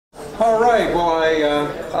All right, well,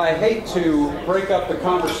 I hate to break up the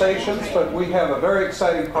conversations, but we have a very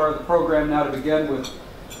exciting part of the program now to begin with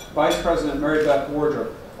Vice President Maribeth Wardrop.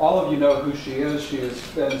 All of you know who she is. She has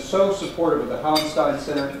been so supportive of the Hauenstein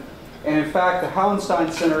Center. And in fact, the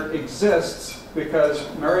Hauenstein Center exists because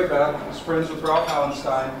Maribeth was friends with Ralph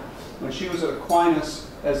Hauenstein when she was at Aquinas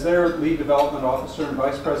as their lead development officer and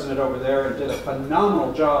vice president over there, and did a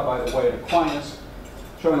phenomenal job, by the way, at Aquinas,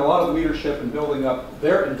 showing a lot of leadership in building up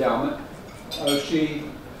their endowment. She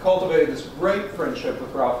cultivated this great friendship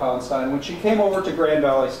with Ralph Hauenstein. When she came over to Grand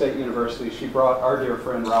Valley State University, she brought our dear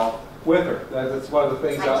friend Ralph with her. That's one of the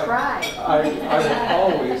things I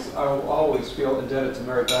will always feel indebted to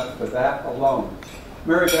Maribeth for that alone.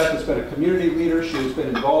 Maribeth has been a community leader. She has been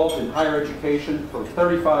involved in higher education for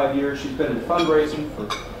 35 years. She's been in fundraising for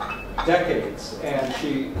decades, and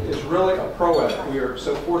she is really a pro at it. We are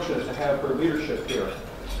so fortunate to have her leadership here.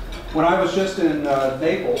 When I was just in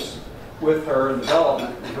Naples with her in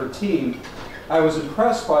development and her team, I was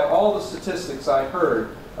impressed by all the statistics I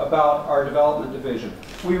heard about our development division.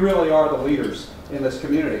 We really are the leaders in this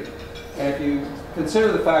community. And if you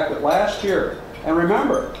consider the fact that last year, and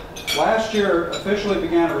remember, last year officially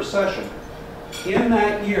began a recession. In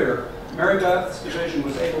that year, Maribeth's division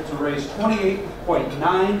was able to raise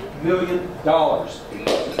 $28.9 million.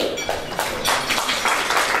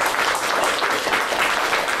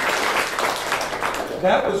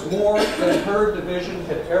 That was more than her division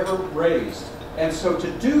had ever raised. And so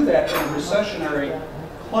to do that in a recessionary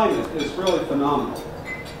climate is really phenomenal.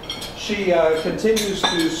 She continues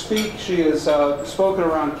to speak. She has spoken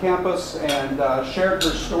around campus and shared her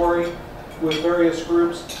story with various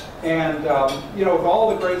groups. And you know, with all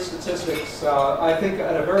the great statistics, I think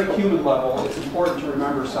at a very human level, it's important to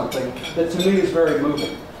remember something that to me is very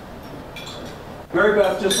moving.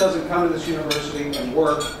 Maribeth just doesn't come to this university and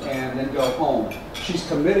work and then go home. She's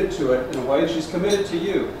committed to it in a way, and she's committed to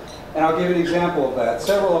you. And I'll give you an example of that.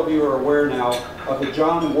 Several of you are aware now of the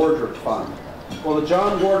John Wardrop Fund. Well, the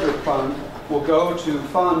John Wardrop Fund will go to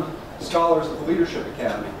fund scholars at the Leadership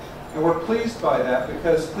Academy. And we're pleased by that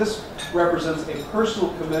because this represents a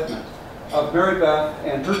personal commitment of Maribeth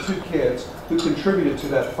and her two kids who contributed to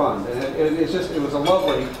that fund. And it was a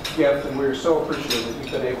lovely gift, and we're so appreciative that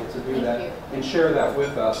you've been able to do that and share that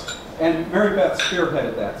with us. And Maribeth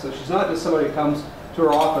spearheaded that. So she's not just somebody who comes to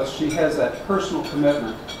her office. She has that personal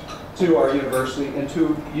commitment to our university and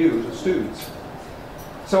to you, the students.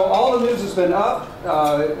 So all the news has been up.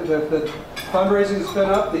 The fundraising has been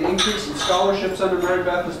up. The increase in scholarships under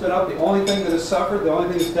Maribeth has been up. The only thing that has suffered, the only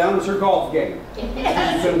thing that's down is her golf game. She's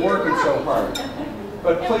been working so hard.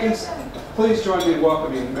 But please join me in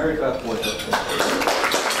welcoming Maribeth Wardrop.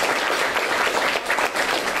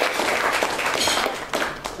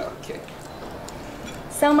 Okay.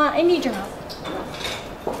 Selma, I need your help.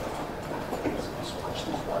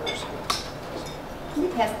 Can you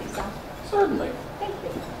pass these on? Certainly. Thank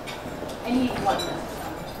you. I need one.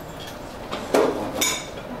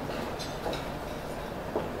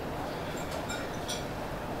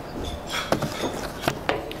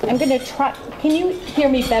 I'm going to try. Can you hear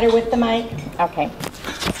me better with the mic? Okay.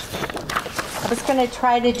 I was going to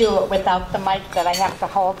try to do it without the mic that I have to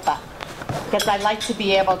hold, but because I like to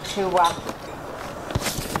be able to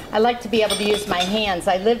use my hands.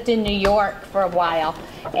 I lived in New York for a while,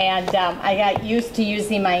 and I got used to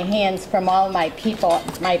using my hands from all my people,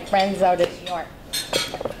 my friends out in New York.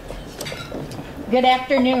 Good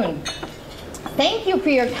afternoon. Thank you for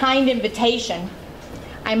your kind invitation.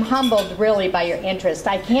 I'm humbled, really, by your interest.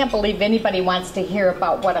 I can't believe anybody wants to hear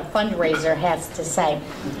about what a fundraiser has to say.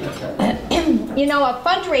 You know, a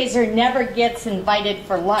fundraiser never gets invited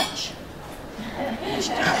for lunch.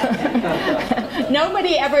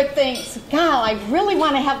 Nobody ever thinks, God, I really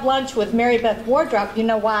want to have lunch with Maribeth Wardrop. You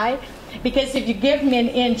know why? Because if you give me an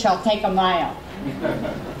inch, I'll take a mile.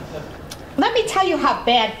 Let me tell you how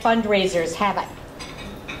bad fundraisers have it.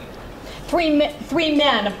 Three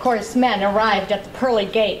men, of course men, arrived at the pearly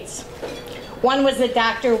gates. One was a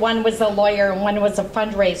doctor, one was a lawyer, and one was a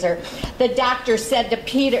fundraiser. The doctor said to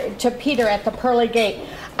Peter at the pearly gate,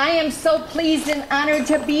 I am so pleased and honored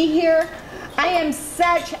to be here. I am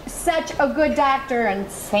such a good doctor. And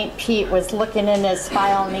St. Pete was looking in his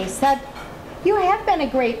file and he said, you have been a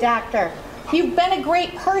great doctor. You've been a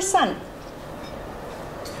great person.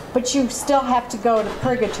 But you still have to go to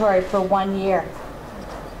purgatory for 1 year.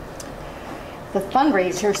 The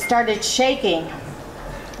fundraiser started shaking.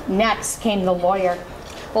 Next came the lawyer.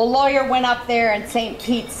 The lawyer went up there and St.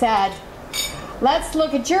 Pete said, let's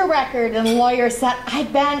look at your record. And the lawyer said,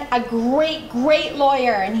 I've been a great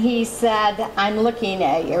lawyer. And he said, I'm looking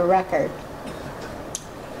at your record.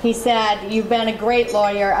 He said, "You've been a great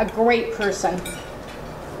lawyer, a great person,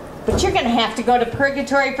 but you're going to have to go to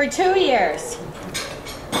purgatory for 2 years."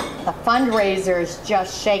 The fundraiser is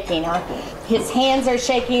just shaking. His hands are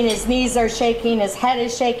shaking, his knees are shaking, his head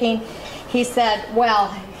is shaking. He said,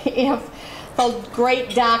 "Well, if the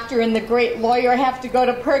great doctor and the great lawyer have to go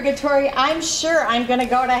to purgatory, I'm sure I'm going to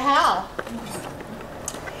go to hell."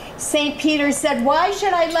 St. Peter said, "Why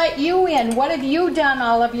should I let you in? What have you done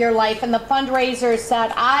all of your life?" And the fundraiser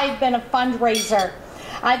said, "I've been a fundraiser.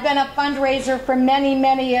 I've been a fundraiser for many,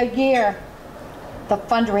 many a year." The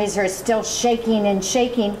fundraiser is still shaking and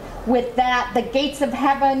shaking. With that, the gates of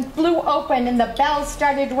heaven flew open and the bells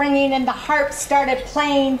started ringing and the harp started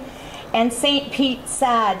playing. And St. Pete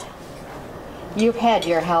said, "You've had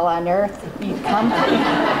your hell on earth. You come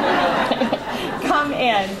come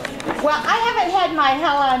in." Well, I haven't had my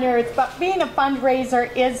hell on earth, but being a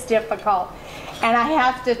fundraiser is difficult. And I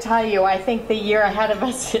have to tell you, I think the year ahead of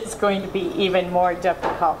us is going to be even more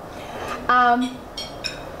difficult.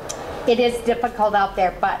 It is difficult out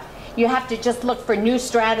there, but you have to just look for new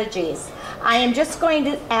strategies. I am just going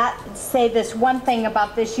to say this one thing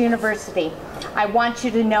about this university. I want you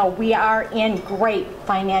to know we are in great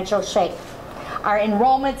financial shape. Our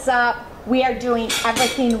enrollment's up. We are doing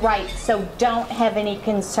everything right, so don't have any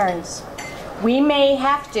concerns. We may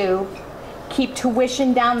have to keep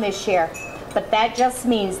tuition down this year, but that just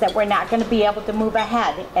means that we're not going to be able to move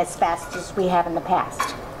ahead as fast as we have in the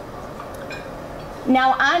past.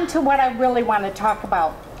 Now on to what I really want to talk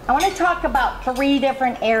about. I want to talk about 3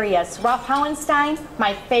 different areas. Ralph Hauenstein,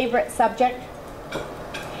 my favorite subject.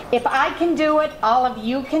 If I can do it, all of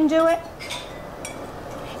you can do it.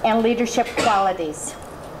 And leadership qualities.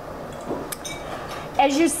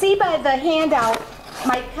 As you see by the handout,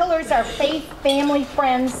 my pillars are faith, family,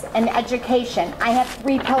 friends, and education. I have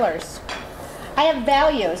 3 pillars. I have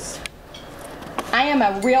values. I am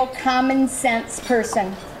a real common sense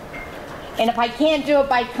person. And if I can't do it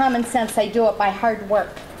by common sense, I do it by hard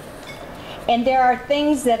work. And there are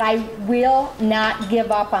things that I will not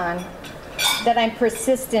give up on, that I'm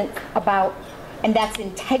persistent about, and that's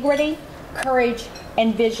integrity, courage,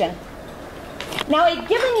 and vision. Now, I've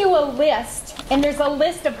given you a list, and there's a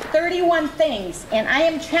list of 31 things, and I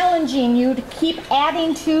am challenging you to keep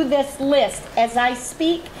adding to this list as I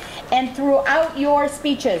speak and throughout your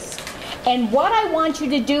speeches. And what I want you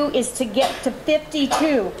to do is to get to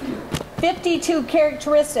 52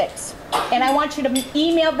 characteristics, and I want you to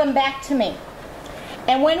email them back to me.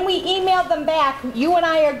 And when we email them back, you and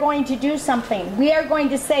I are going to do something. We are going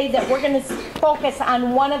to say that we're going to focus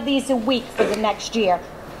on one of these a week for the next year.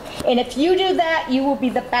 And if you do that, you will be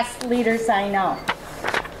the best leaders I know.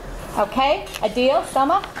 Okay? A deal,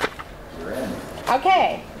 Selma?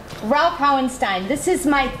 Okay. Ralph Hauenstein. This is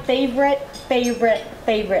my favorite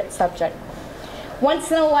subject.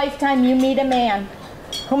 Once in a lifetime, you meet a man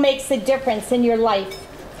who makes a difference in your life,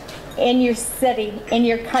 in your city, in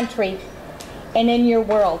your country, and in your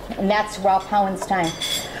world, and that's Ralph Hauenstein.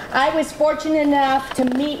 I was fortunate enough to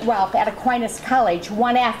meet Ralph at Aquinas College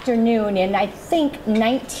one afternoon in, I think,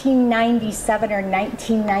 1997 or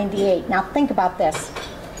 1998. Now think about this.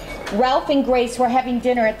 Ralph and Grace were having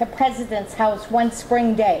dinner at the president's house one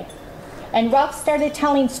spring day, and Ralph started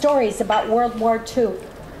telling stories about World War II.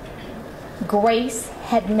 Grace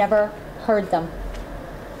had never heard them.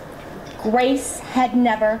 Grace had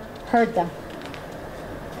never heard them.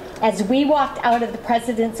 As we walked out of the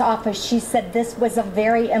president's office, she said this was a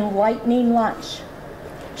very enlightening lunch.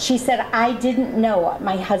 She said, "I didn't know what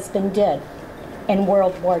my husband did in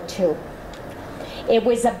World War II." It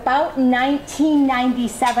was about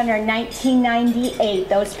 1997 or 1998,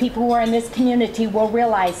 those people who are in this community will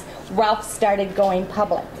realize Ralph started going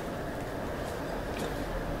public.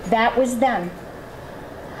 That was then.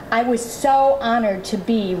 I was so honored to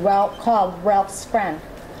be called Ralph's friend.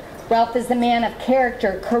 Ralph is a man of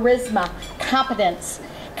character, charisma, competence,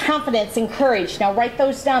 confidence, and courage. Now write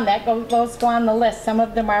those down. Those go on the list. Some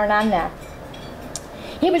of them aren't on there.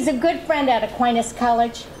 He was a good friend at Aquinas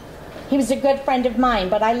College. He was a good friend of mine,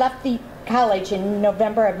 but I left the college in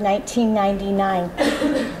November of 1999.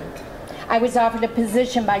 I was offered a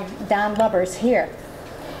position by Don Lubbers here.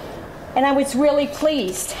 And I was really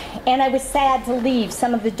pleased. And I was sad to leave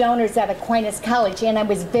some of the donors at Aquinas College, and I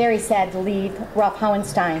was very sad to leave Ralph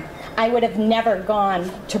Hauenstein. I would have never gone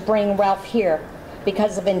to bring Ralph here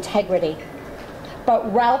because of integrity.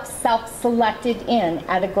 But Ralph self-selected in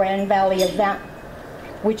at a Grand Valley event,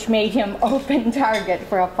 which made him open target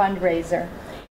for a fundraiser.